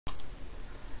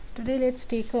Today let's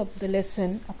take up the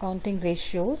lesson accounting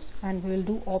ratios, and we will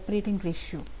do operating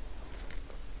ratio.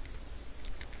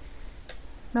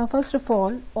 Now first of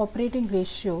all, operating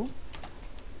ratio.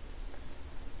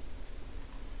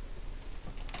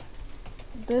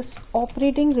 This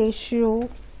operating ratio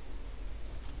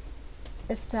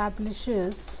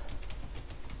establishes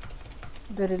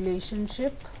the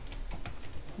relationship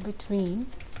between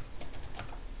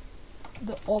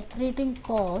the operating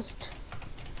cost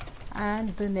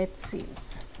and the net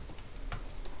sales,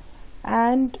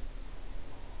 and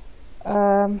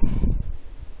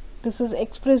this is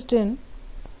expressed in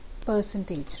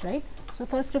percentage, right? So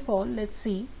first of all, let's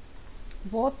see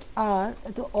what are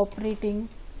the operating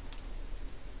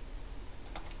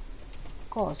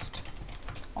cost.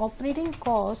 Operating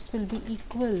cost will be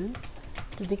equal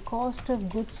to the cost of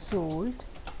goods sold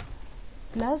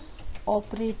plus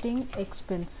operating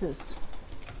expenses,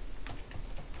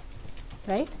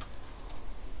 right?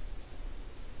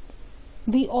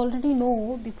 We already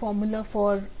know the formula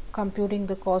for computing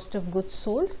the cost of goods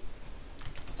sold,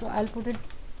 so I'll put it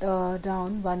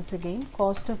down once again.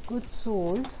 Cost of goods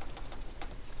sold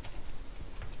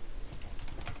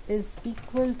is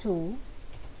equal to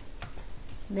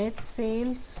net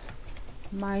sales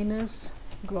minus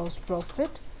gross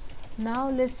profit. Now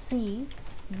let's see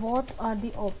what are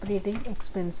the operating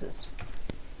expenses.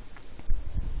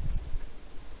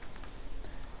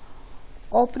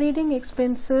 Operating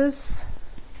expenses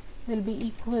will be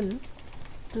equal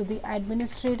to the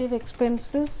administrative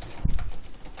expenses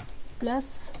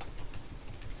plus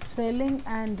selling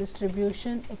and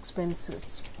distribution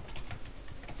expenses.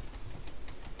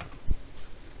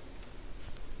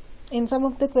 In some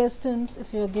of the questions,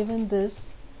 if you are given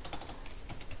this,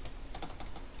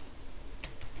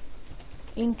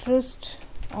 interest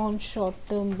on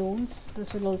short-term loans,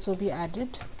 this will also be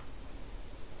added,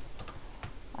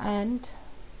 and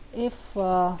if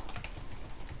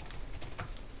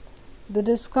the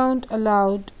discount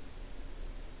allowed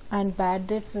and bad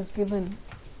debts is given,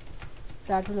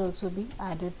 that will also be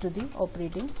added to the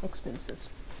operating expenses,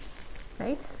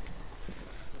 right?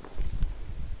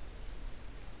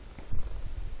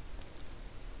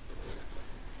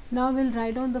 Now we'll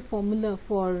write down the formula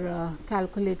for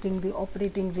calculating the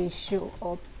operating ratio.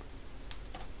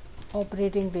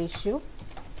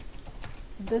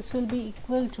 This will be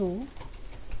equal to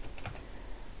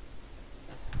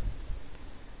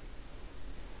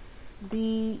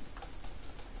the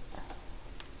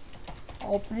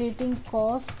operating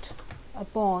cost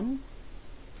upon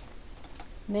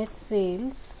net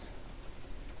sales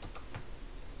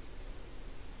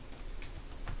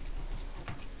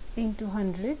into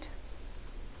 100.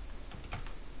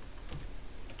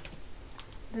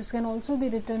 This can also be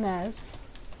written as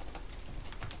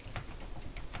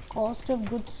cost of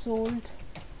goods sold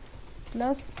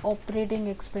plus operating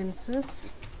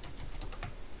expenses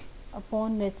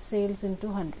upon net sales into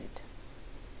 100.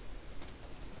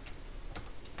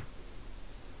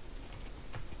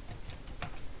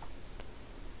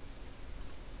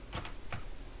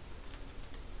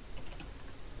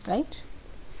 Right?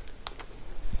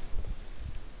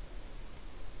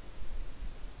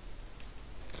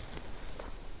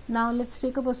 Now let's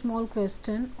take up a small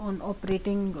question on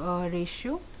operating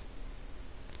ratio.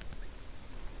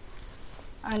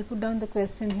 I'll put down the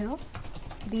question here.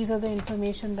 These are the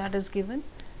information that is given.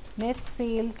 Net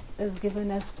sales is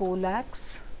given as 4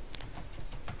 lakhs.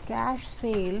 Cash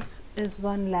sales is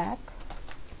 1 lakh.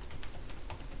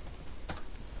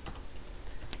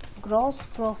 Gross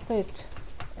profit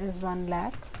is 1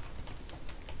 lakh.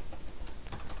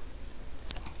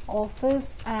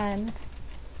 Office and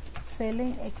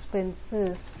selling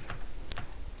expenses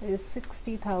is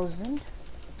 60,000,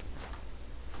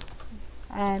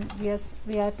 and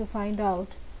we are to find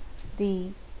out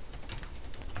the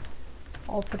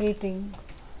operating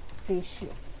ratio.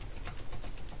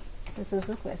 This is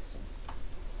the question.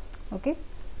 Okay,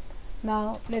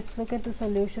 now let's look at the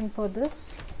solution for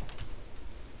this.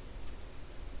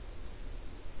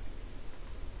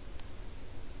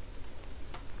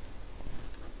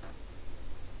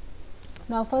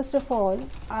 Now first of all,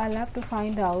 I'll have to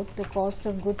find out the cost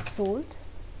of goods sold.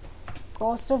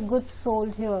 Cost of goods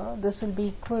sold here, this will be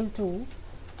equal to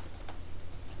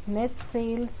net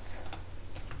sales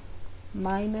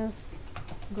minus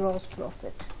gross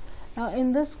profit. Now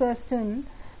in this question,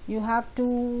 you have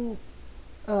to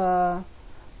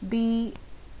be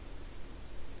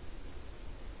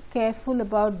careful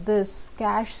about this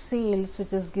cash sales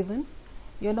which is given.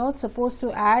 You're not supposed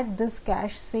to add this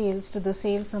cash sales to the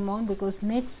sales amount, because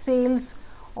net sales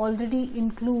already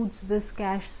includes this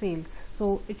cash sales,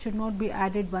 so it should not be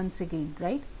added once again,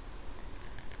 right?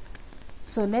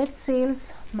 So net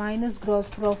sales minus gross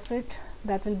profit,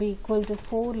 that will be equal to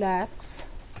 4 lakhs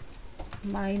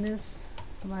minus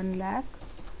 1 lakh,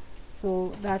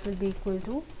 so that will be equal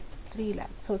to 3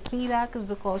 lakh. So 3 lakh is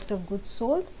the cost of goods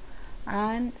sold,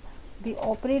 and the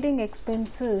operating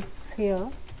expenses here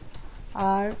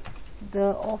are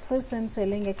the office and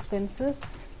selling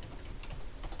expenses,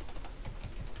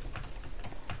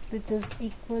 which is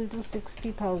equal to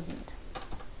 60,000,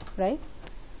 right?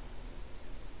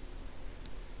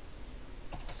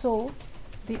 So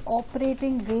the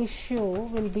operating ratio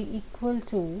will be equal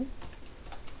to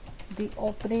the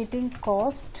operating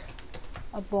cost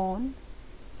upon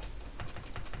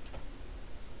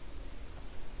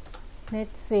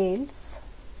net sales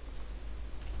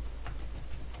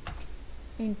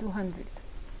into 100.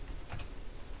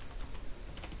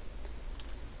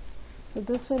 So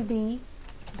this will be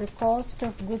the cost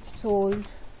of goods sold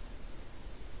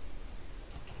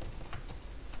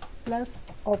plus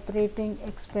operating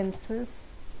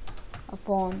expenses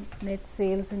upon net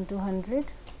sales into 100.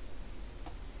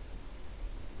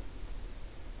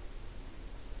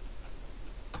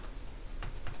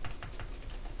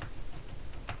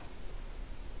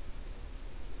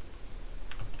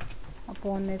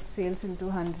 Upon net sales into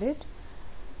 100.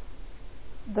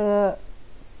 The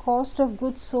cost of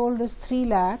goods sold is 3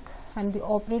 lakh and the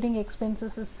operating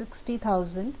expenses is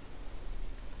 60,000.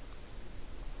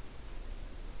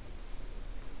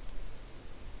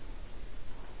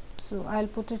 So I'll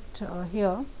put it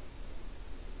here.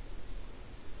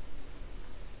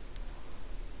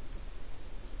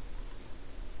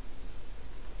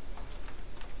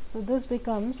 So this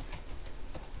becomes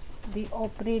the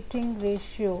operating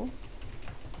ratio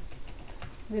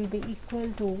will be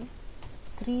equal to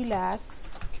 3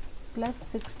 lakhs plus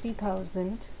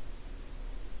 60,000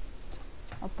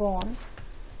 upon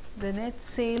the net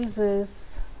sales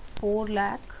is 4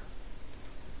 lakh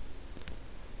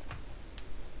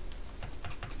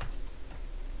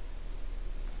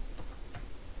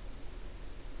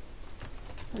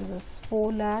this is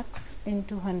 4 lakhs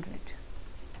into 100,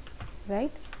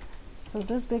 right? So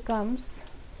this becomes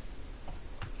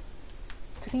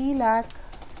 3 lakh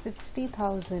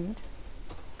 60,000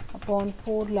 upon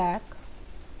 4 lakh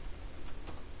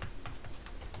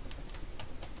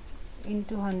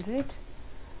into 100,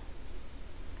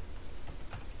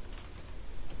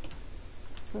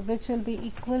 so which will be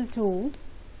equal to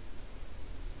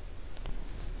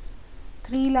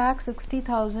 3 lakh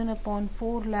 60,000 upon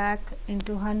 4 lakh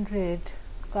into 100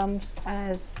 comes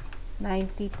as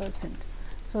 90%.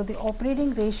 So the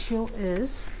operating ratio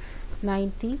is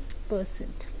 90%,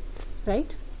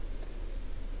 right?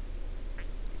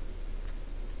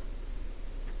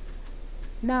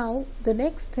 Now the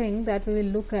next thing that we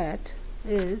will look at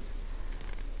is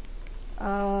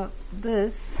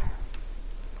this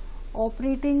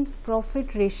operating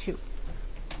profit ratio.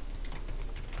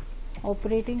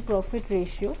 Operating profit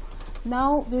ratio.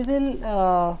 Now we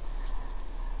will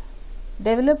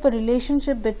develop a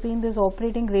relationship between this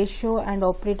operating ratio and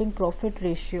operating profit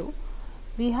ratio.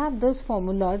 We have this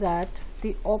formula that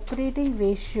the operating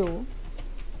ratio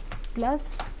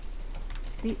plus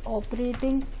the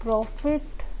operating profit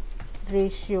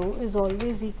ratio is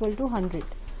always equal to 100,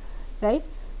 right?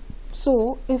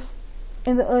 So if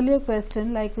in the earlier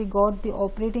question, like we got the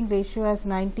operating ratio as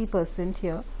 90%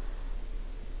 here.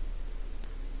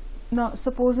 Now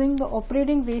supposing the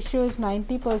operating ratio is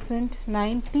 90%,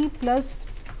 90 plus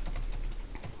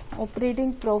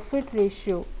operating profit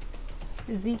ratio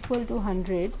is equal to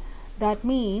 100. That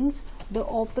means the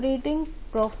operating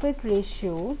profit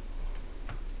ratio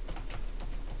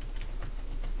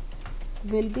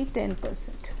will be 10%.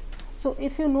 So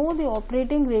if you know the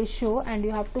operating ratio and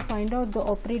you have to find out the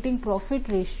operating profit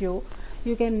ratio,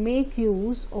 you can make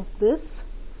use of this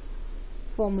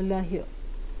formula here,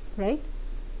 right?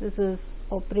 This is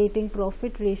operating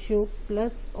profit ratio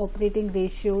plus operating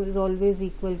ratio is always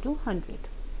equal to 100.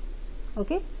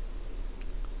 Okay.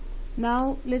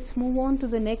 Now let's move on to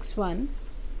the next one,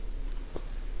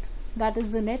 that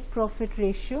is the net profit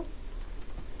ratio.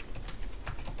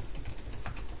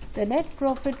 The net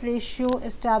profit ratio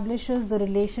establishes the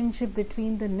relationship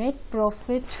between the net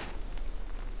profit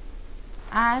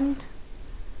and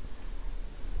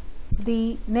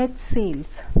the net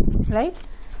sales, right?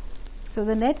 So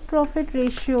the net profit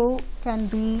ratio can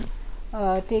be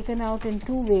taken out in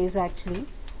two ways actually.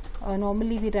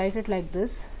 Normally we write it like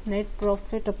this: net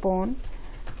profit upon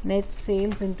net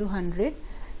sales into 100.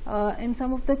 In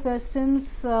some of the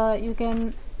questions you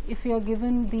can, if you are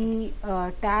given the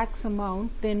tax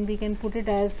amount, then we can put it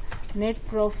as net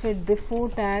profit before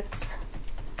tax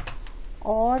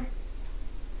or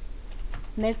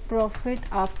net profit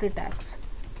after tax.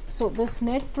 So this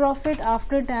net profit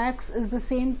after tax is the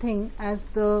same thing as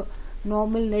the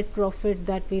normal net profit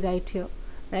that we write here,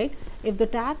 right? If the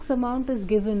tax amount is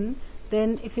given,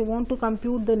 then if you want to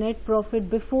compute the net profit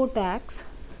before tax,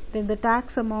 then the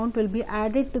tax amount will be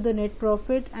added to the net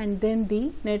profit and then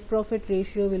the net profit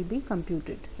ratio will be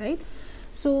computed, right?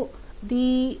 So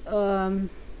the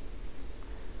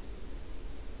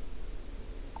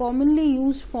commonly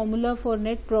used formula for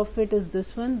net profit is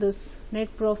this one. This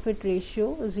net profit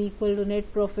ratio is equal to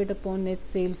net profit upon net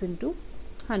sales into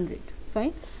 100.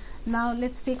 Fine. Now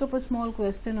let's take up a small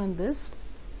question on this.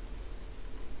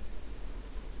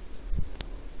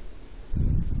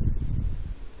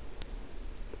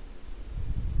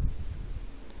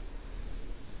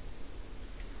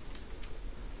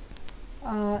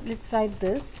 Let's write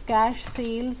this. Cash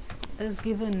sales is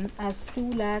given as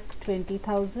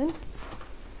 2,20,000.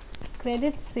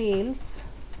 Credit sales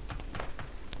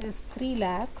is 3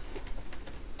 lakhs.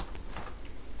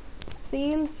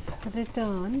 Sales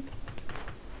return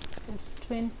is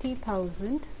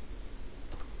 20,000.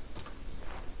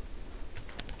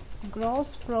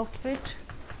 Gross profit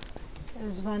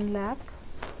is 1 lakh.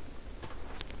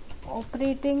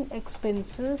 Operating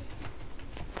expenses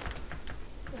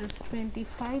is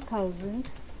 25,000.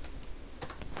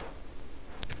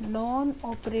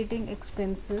 Non-operating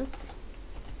expenses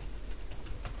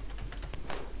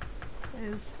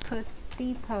is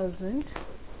 5,000,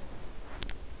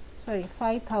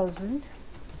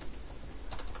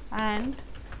 and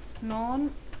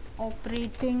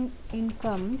non-operating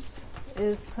incomes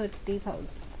is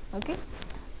 30,000. Okay,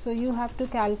 so you have to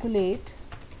calculate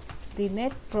the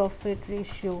net profit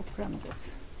ratio from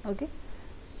this. Okay,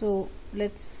 so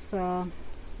let's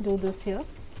do this here.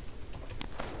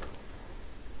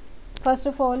 First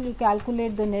of all, you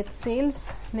calculate the net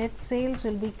sales. Net sales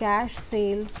will be cash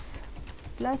sales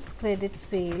plus credit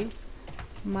sales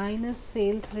minus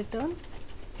sales return.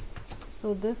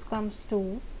 So this comes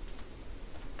to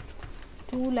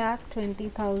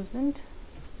 2,20,000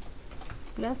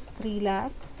 plus 3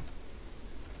 lakh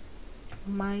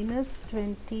minus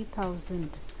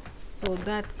 20,000. So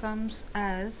that comes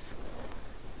as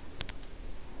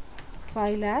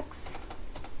 5 lakhs.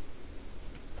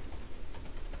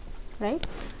 Right?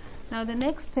 Now the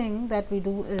next thing that we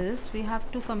do is we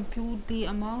have to compute the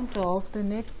amount of the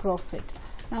net profit.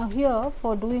 Now here,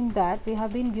 for doing that, we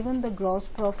have been given the gross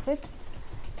profit.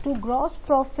 To gross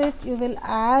profit you will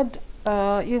add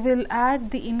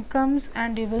the incomes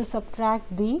and you will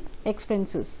subtract the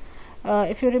expenses.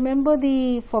 If you remember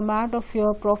the format of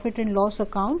your profit and loss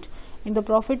account, in the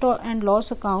profit and loss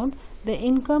account, the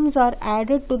incomes are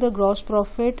added to the gross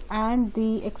profit and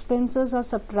the expenses are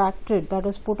subtracted, that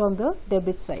is put on the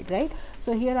debit side, right?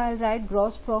 So here I'll write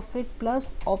gross profit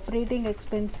plus operating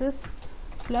expenses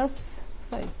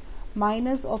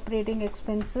minus operating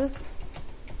expenses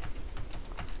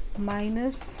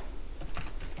minus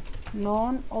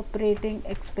non-operating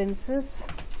expenses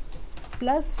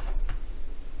plus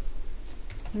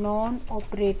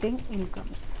non-operating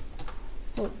incomes.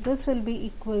 So this will be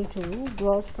equal to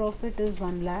gross profit is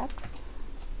 1 lakh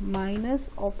minus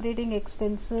operating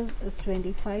expenses is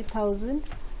 25,000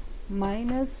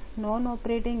 minus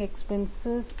non-operating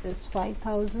expenses is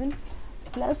 5,000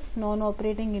 plus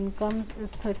non-operating incomes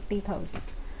is 30,000.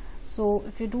 So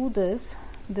if you do this,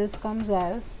 this comes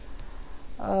as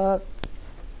 1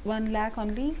 lakh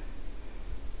only,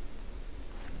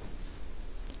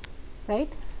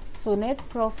 right? So net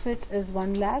profit is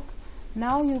 1 lakh.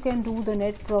 Now you can do the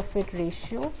net profit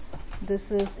ratio.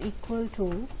 This is equal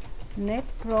to net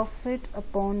profit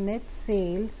upon net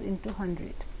sales into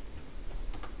 100.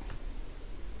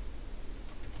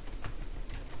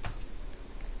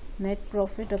 Net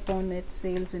profit upon net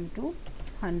sales into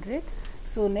 100.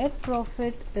 So net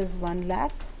profit is 1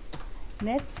 lakh.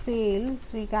 Net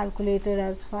sales we calculated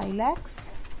as 5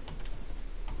 lakhs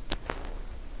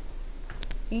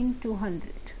into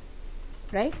 100,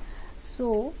 right?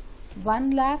 So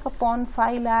 1 lakh upon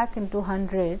 5 lakh into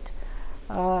 100,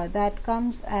 that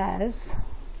comes as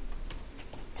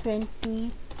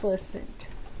 20%,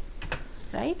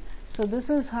 right? So this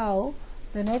is how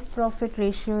the net profit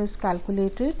ratio is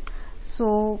calculated.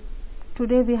 So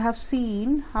today we have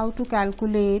seen how to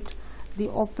calculate the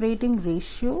operating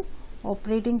ratio,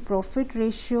 operating profit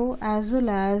ratio, as well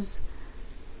as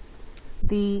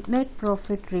the net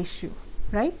profit ratio,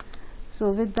 right?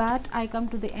 So with that, I come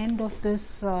to the end of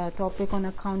this topic on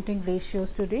accounting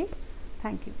ratios today.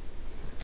 Thank you.